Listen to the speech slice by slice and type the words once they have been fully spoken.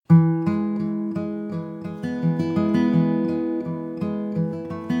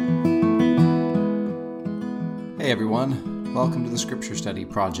Hey everyone, welcome to the Scripture Study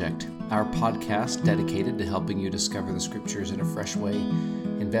Project, our podcast dedicated to helping you discover the Scriptures in a fresh way,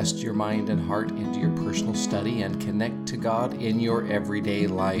 invest your mind and heart into your personal study, and connect to God in your everyday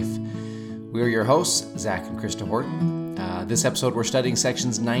life. We are your hosts, Zach and Krista Horton. This episode we're studying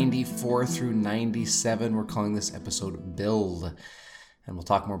sections 94 through 97. We're calling this episode Build, and we'll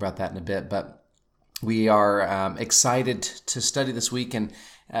talk more about that in a bit, but we are excited to study this week, and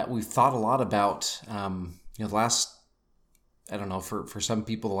we've thought a lot about the last, I don't know, for some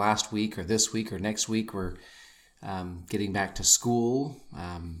people the last week or this week or next week, we're getting back to school,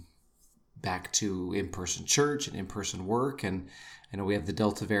 back to in-person church and in-person work. And I know we have the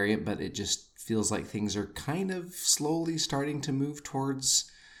Delta variant, but it just feels like things are kind of slowly starting to move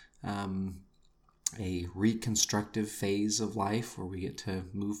towards a reconstructive phase of life where we get to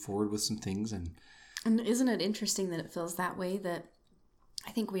move forward with some things. And isn't it interesting that it feels that way, that I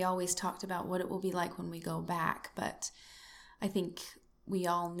think we always talked about what it will be like when we go back, but I think we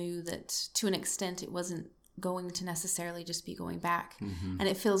all knew that to an extent it wasn't going to necessarily just be going back. Mm-hmm. And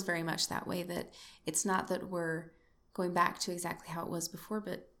it feels very much that way, that it's not that we're going back to exactly how it was before,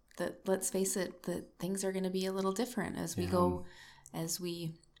 but that, let's face it, that things are going to be a little different as we go, as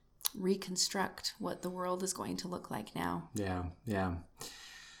we reconstruct what the world is going to look like now. Yeah.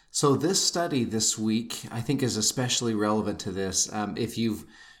 So this study this week, I think, is especially relevant to this. If you've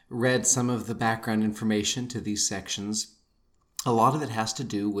read some of the background information to these sections, a lot of it has to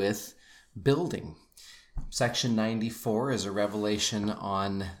do with building. Section 94 is a revelation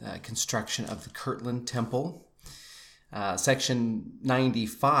on construction of the Kirtland Temple. Section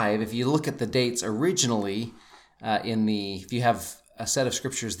 95, if you look at the dates originally, if you have a set of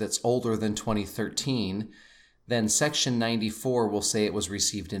scriptures that's older than 2013, then section 94 will say it was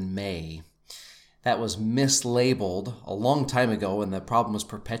received in May. That was mislabeled a long time ago, and the problem was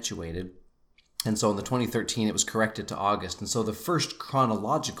perpetuated. And so in the 2013, it was corrected to August. And so the first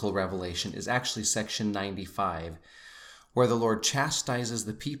chronological revelation is actually section 95, where the Lord chastises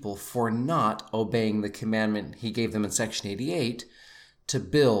the people for not obeying the commandment he gave them in section 88 to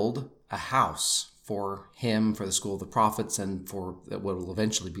build a house for him, for the school of the prophets, and for what will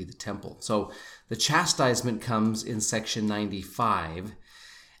eventually be the temple. So the chastisement comes in section 95,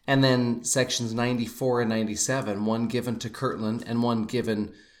 and then sections 94 and 97, one given to Kirtland and one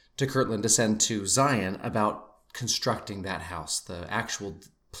given to Kirtland to send to Zion about constructing that house, the actual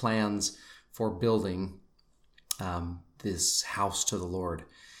plans for building this house to the Lord.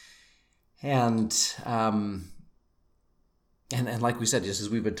 And like we said, just as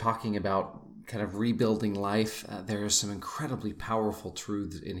we've been talking about kind of rebuilding life, there are some incredibly powerful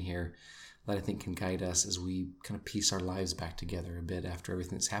truths in here that I think can guide us as we kind of piece our lives back together a bit after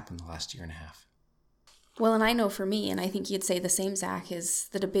everything that's happened the last year and a half. Well, and I know for me, and I think you'd say the same, Zach, is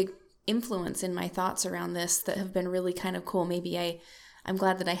that a big influence in my thoughts around this that have been really kind of cool. Maybe I'm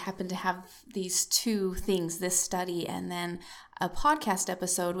glad that I happen to have these two things, this study and then a podcast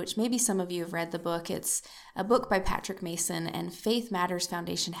episode, which maybe some of you have read the book. It's a book by Patrick Mason, and Faith Matters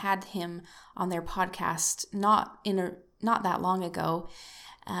Foundation had him on their podcast not that long ago.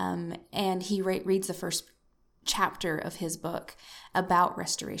 And he reads the first chapter of his book about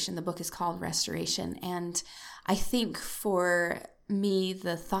restoration. The book is called Restoration. And I think for me,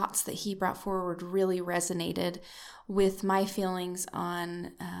 the thoughts that he brought forward really resonated with my feelings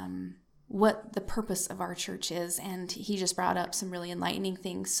on what the purpose of our church is. And he just brought up some really enlightening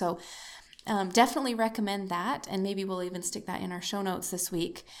things. So definitely recommend that. And maybe we'll even stick that in our show notes this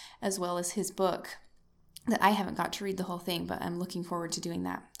week, as well as his book. That I haven't got to read the whole thing, but I'm looking forward to doing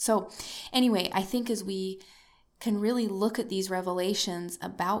that. So anyway, I think as we can really look at these revelations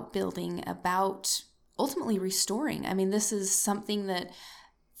about building, about ultimately restoring. I mean, this is something that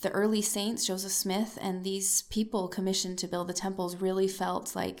the early saints, Joseph Smith, and these people commissioned to build the temples really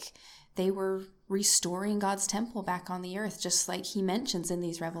felt like they were restoring God's temple back on the earth, just like he mentions in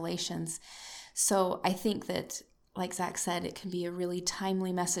these revelations. So I think that, like Zach said, it can be a really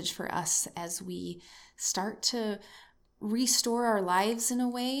timely message for us as we start to restore our lives in a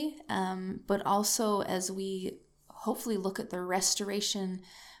way, but also as we hopefully look at the restoration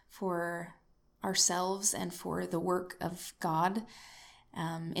for ourselves and for the work of God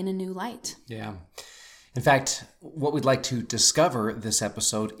in a new light. Yeah. In fact, what we'd like to discover this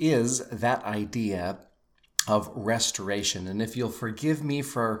episode is that idea of restoration. And if you'll forgive me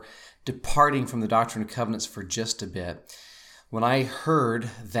for departing from the Doctrine and Covenants for just a bit, when I heard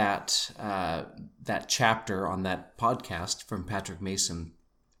that chapter on that podcast from Patrick Mason,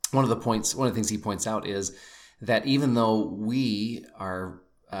 one of the things he points out is that even though we are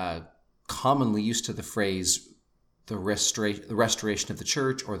commonly used to the phrase the restoration of the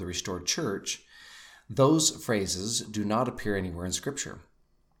church or the restored church, those phrases do not appear anywhere in Scripture.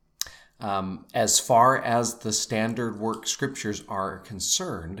 As far as the standard work Scriptures are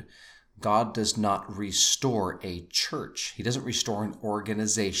concerned, God does not restore a church. He doesn't restore an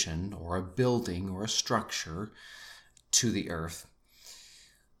organization or a building or a structure to the earth.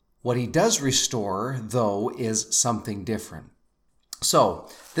 What he does restore, though, is something different. So,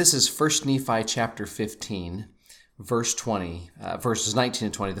 this is 1 Nephi chapter 15, verses 19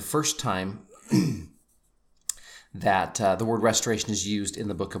 and 20, the first time that the word restoration is used in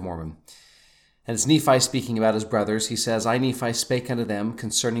the Book of Mormon. And it's Nephi speaking about his brothers. He says, I, Nephi, spake unto them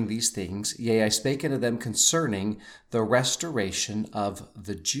concerning these things. Yea, I spake unto them concerning the restoration of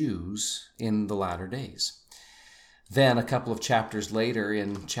the Jews in the latter days. Then a couple of chapters later,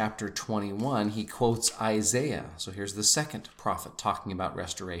 in chapter 21, he quotes Isaiah. So here's the second prophet talking about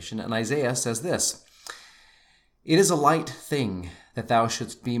restoration. And Isaiah says this, It is a light thing that thou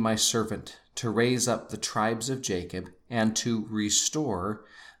shouldst be my servant, to raise up the tribes of Jacob, and to restore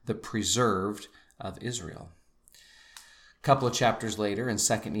the preserved of Israel. A couple of chapters later, in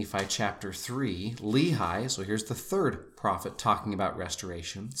 2 Nephi chapter 3, Lehi, so here's the third prophet talking about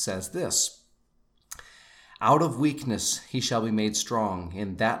restoration, says this, Out of weakness he shall be made strong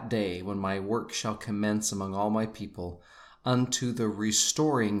in that day when my work shall commence among all my people, unto the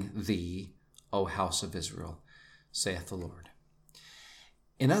restoring thee, O house of Israel, saith the Lord.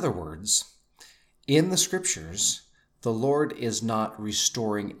 In other words, in the Scriptures, the Lord is not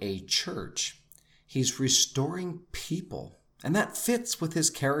restoring a church. He's restoring people. And that fits with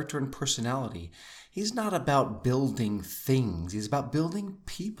his character and personality. He's not about building things. He's about building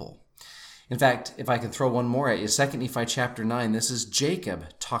people. In fact, if I can throw one more at you, 2 Nephi chapter 9, this is Jacob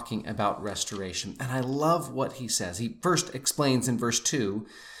talking about restoration. And I love what he says. He first explains in verse 2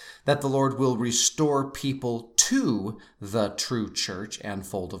 that the Lord will restore people to the true church and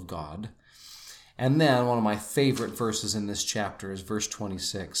fold of God. And then one of my favorite verses in this chapter is verse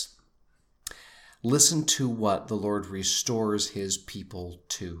 26. Listen to what the Lord restores his people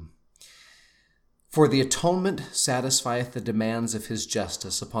to. For the atonement satisfieth the demands of his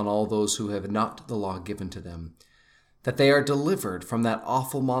justice upon all those who have not the law given to them, that they are delivered from that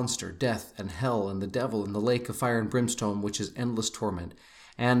awful monster, death and hell and the devil and the lake of fire and brimstone, which is endless torment,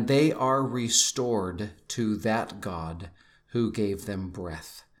 and they are restored to that God who gave them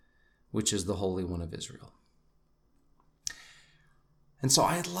breath, which is the Holy One of Israel. And so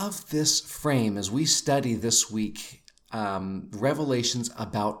I love this frame as we study this week revelations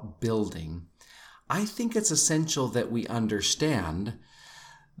about building. I think it's essential that we understand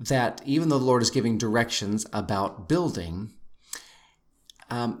that even though the Lord is giving directions about building,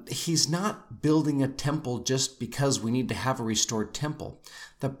 he's not building a temple just because we need to have a restored temple.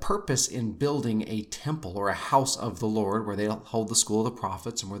 The purpose in building a temple or a house of the Lord, where they'll hold the school of the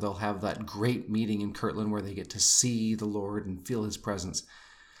prophets and where they'll have that great meeting in Kirtland where they get to see the Lord and feel his presence.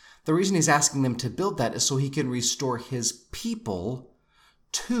 The reason he's asking them to build that is so he can restore his people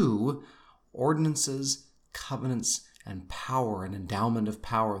to ordinances, covenants, and power, and endowment of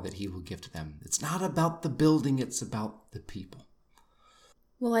power that he will give to them. It's not about the building, it's about the people.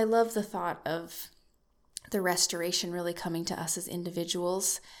 Well, I love the thought of the restoration really coming to us as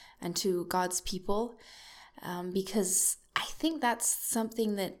individuals and to God's people, because I think that's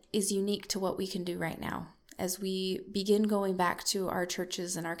something that is unique to what we can do right now. As we begin going back to our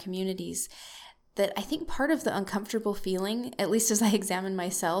churches and our communities, that I think part of the uncomfortable feeling, at least as I examine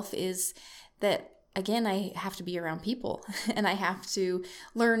myself, is that, again, I have to be around people and I have to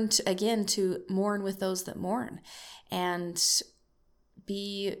learn to mourn with those that mourn and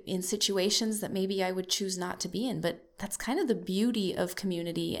be in situations that maybe I would choose not to be in. But that's kind of the beauty of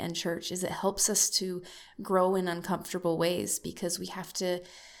community and church, is it helps us to grow in uncomfortable ways because we have to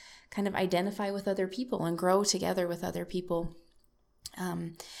kind of identify with other people and grow together with other people.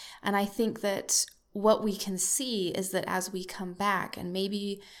 And I think that what we can see is that as we come back and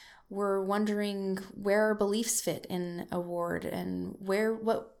maybe we're wondering where our beliefs fit in a ward and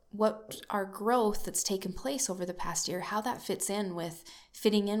what our growth that's taken place over the past year, how that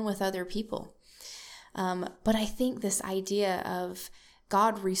fitting in with other people. But I think this idea of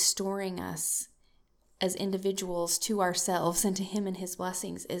God restoring us as individuals to ourselves and to him and his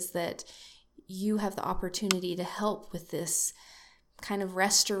blessings is that you have the opportunity to help with this kind of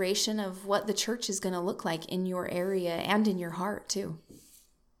restoration of what the church is going to look like in your area and in your heart too.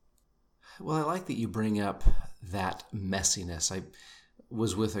 Well, I like that you bring up that messiness. I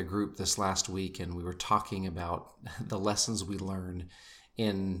was with a group this last week and we were talking about the lessons we learn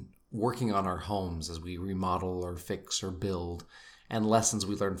in working on our homes as we remodel or fix or build. and lessons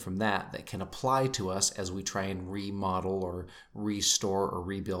we learn from that can apply to us as we try and remodel or restore or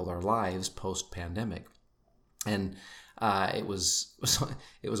rebuild our lives post-pandemic. And it was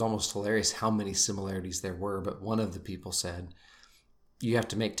almost hilarious how many similarities there were. But one of the people said, you have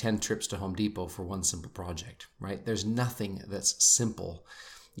to make 10 trips to Home Depot for one simple project, right? There's nothing that's simple.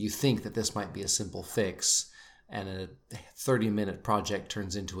 You think that this might be a simple fix, and a 30-minute project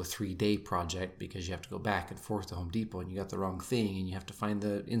turns into a 3-day project because you have to go back and forth to Home Depot and you got the wrong thing and you have to find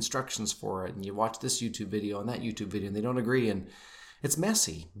the instructions for it and you watch this YouTube video and that YouTube video and they don't agree, and it's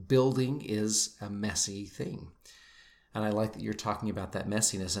messy. Building is a messy thing. And I like that you're talking about that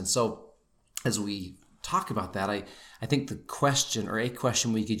messiness. And so as we talk about that, I think the question, or a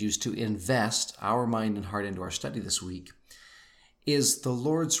question we could use to invest our mind and heart into our study this week, is the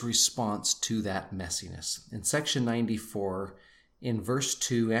Lord's response to that messiness. In section 94, in verse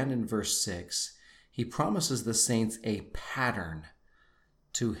 2 and in verse 6, he promises the saints a pattern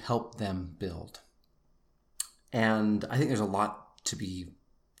to help them build. And I think there's a lot to be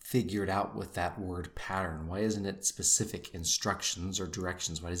figured out with that word pattern. Why isn't it specific instructions or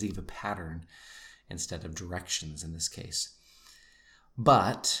directions? Why does he give a pattern instead of directions in this case?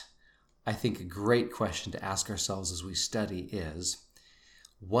 But I think a great question to ask ourselves as we study is,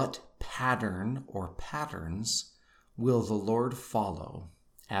 what pattern or patterns will the Lord follow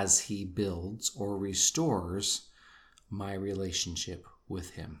as he builds or restores my relationship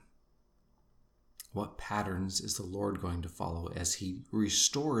with him? What patterns is the Lord going to follow as he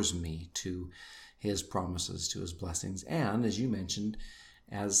restores me to his promises, to his blessings? And as you mentioned,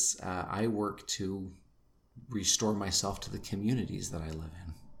 as I work to restore myself to the communities that I live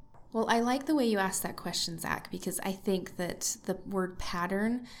in. Well, I like the way you asked that question, Zach, because I think that the word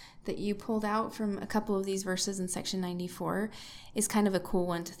pattern that you pulled out from a couple of these verses in section 94 is kind of a cool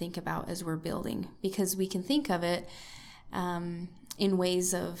one to think about as we're building, because we can think of it in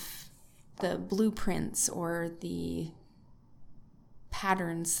ways of the blueprints or the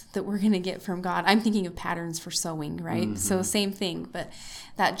patterns that we're going to get from God. I'm thinking of patterns for sewing, right? Mm-hmm. So same thing, but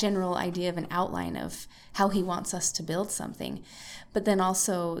that general idea of an outline of how he wants us to build something. But then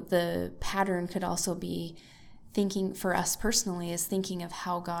also the pattern could also be thinking, for us personally, is thinking of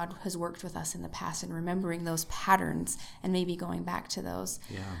how God has worked with us in the past and remembering those patterns and maybe going back to those.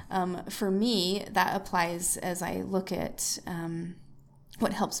 Yeah. For me, that applies as I look at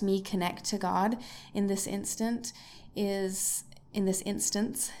what helps me connect to God in this instance is in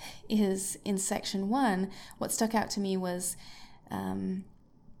section 1, what stuck out to me was,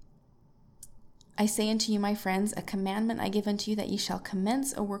 I say unto you, my friends, a commandment I give unto you, that ye shall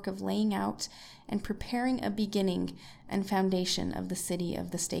commence a work of laying out and preparing a beginning and foundation of the city of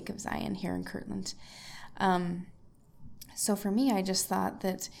the stake of Zion here in Kirtland. So for me, I just thought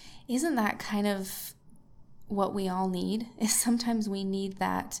that, isn't that kind of what we all need? Is sometimes we need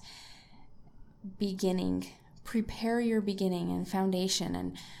that beginning. Prepare your beginning and foundation.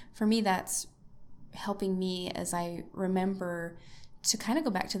 And for me, that's helping me as I remember to kind of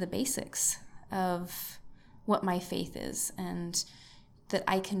go back to the basics of what my faith is, and that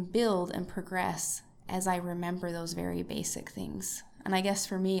I can build and progress as I remember those very basic things. And I guess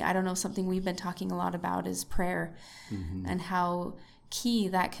for me, I don't know, something we've been talking a lot about is prayer, mm-hmm. and how key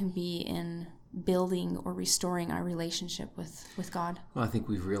that can be in building or restoring our relationship with God. Well, I think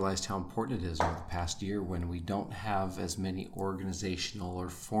we've realized how important it is over the past year when we don't have as many organizational or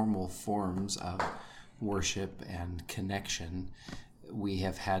formal forms of worship and connection. We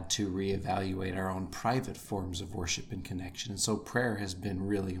have had to reevaluate our own private forms of worship and connection. And so prayer has been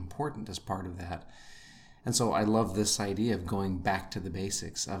really important as part of that. And so I love this idea of going back to the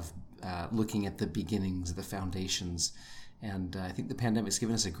basics, of looking at the beginnings, the foundations. And I think the pandemic's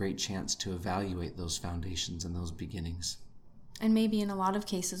given us a great chance to evaluate those foundations and those beginnings. And maybe in a lot of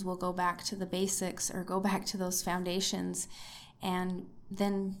cases, we'll go back to the basics or go back to those foundations and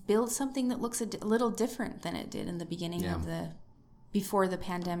then build something that looks a little different than it did in the beginning of before the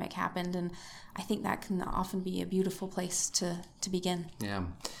pandemic happened. And I think that can often be a beautiful place to begin. Yeah.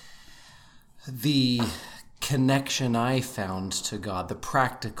 The connection I found to God, the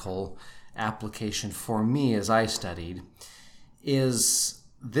practical application for me as I studied, is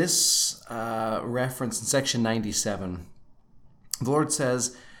this reference in section 97. The Lord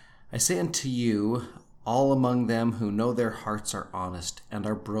says, I say unto you, all among them who know their hearts are honest and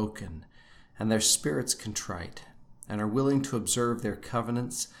are broken, and their spirits contrite, and are willing to observe their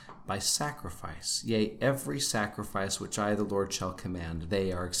covenants by sacrifice. Yea, every sacrifice which I, the Lord, shall command,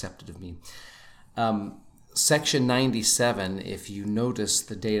 they are accepted of me. Section 97, if you notice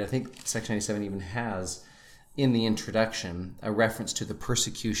the date, I think section 97 even has in the introduction a reference to the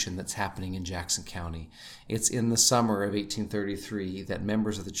persecution that's happening in Jackson County. It's in the summer of 1833 that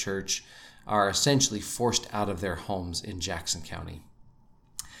members of the church are essentially forced out of their homes in Jackson County.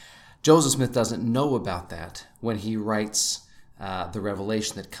 Joseph Smith doesn't know about that when he writes the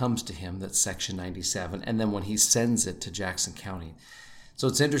revelation that comes to him, that's section 97, and then when he sends it to Jackson County. So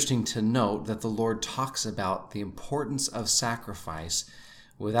it's interesting to note that the Lord talks about the importance of sacrifice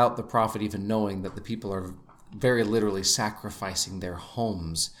without the prophet even knowing that the people are very literally sacrificing their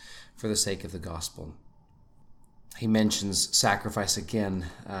homes for the sake of the gospel. He mentions sacrifice again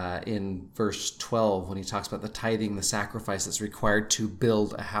in verse 12 when he talks about the tithing, the sacrifice that's required to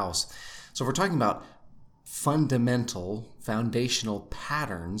build a house. So if we're talking about fundamental, foundational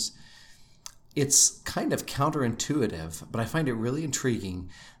patterns, it's kind of counterintuitive, but I find it really intriguing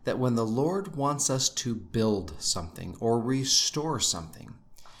that when the Lord wants us to build something or restore something,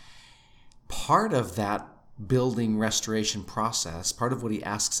 part of that building restoration process, part of what he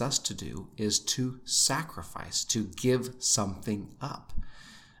asks us to do is to sacrifice, to give something up.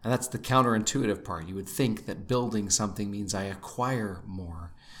 And that's the counterintuitive part. You would think that building something means I acquire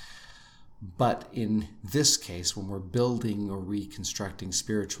more. But in this case, when we're building or reconstructing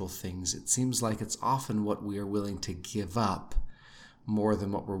spiritual things, it seems like it's often what we are willing to give up more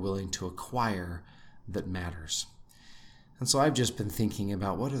than what we're willing to acquire that matters. And so I've just been thinking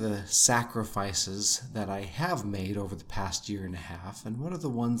about what are the sacrifices that I have made over the past year and a half, and what are the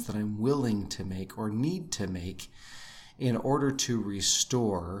ones that I'm willing to make or need to make in order to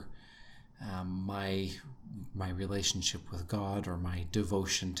restore my relationship with God or my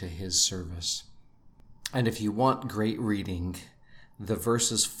devotion to His service. And if you want great reading, the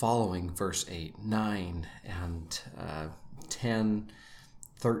verses following verse 8, 9, and 10,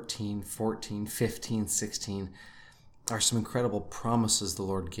 13, 14, 15, 16 are some incredible promises the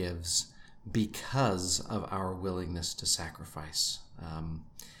Lord gives because of our willingness to sacrifice.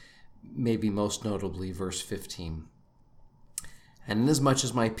 Maybe most notably verse 15. And inasmuch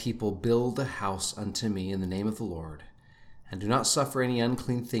as my people build a house unto me in the name of the Lord, and do not suffer any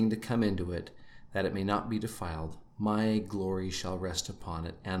unclean thing to come into it, that it may not be defiled, my glory shall rest upon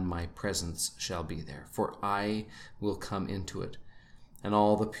it, and my presence shall be there. For I will come into it, and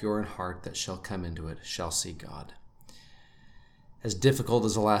all the pure in heart that shall come into it shall see God. As difficult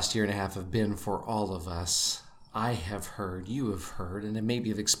as the last year and a half have been for all of us, I have heard, you have heard, and maybe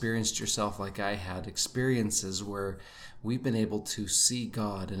have experienced yourself like I had, experiences where we've been able to see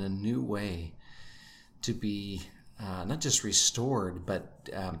God in a new way, to be not just restored, but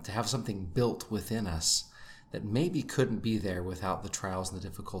to have something built within us that maybe couldn't be there without the trials and the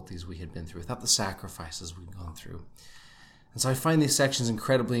difficulties we had been through, without the sacrifices we've gone through. And so I find these sections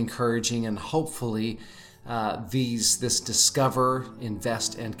incredibly encouraging, and hopefully this Discover,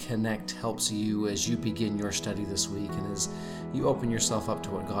 Invest, and Connect helps you as you begin your study this week, and as you open yourself up to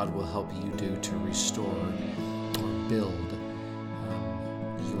what God will help you do to restore or build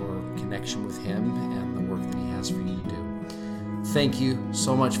your connection with Him and the work that He has for you to do. Thank you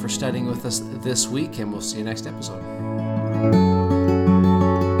so much for studying with us this week, and we'll see you next episode.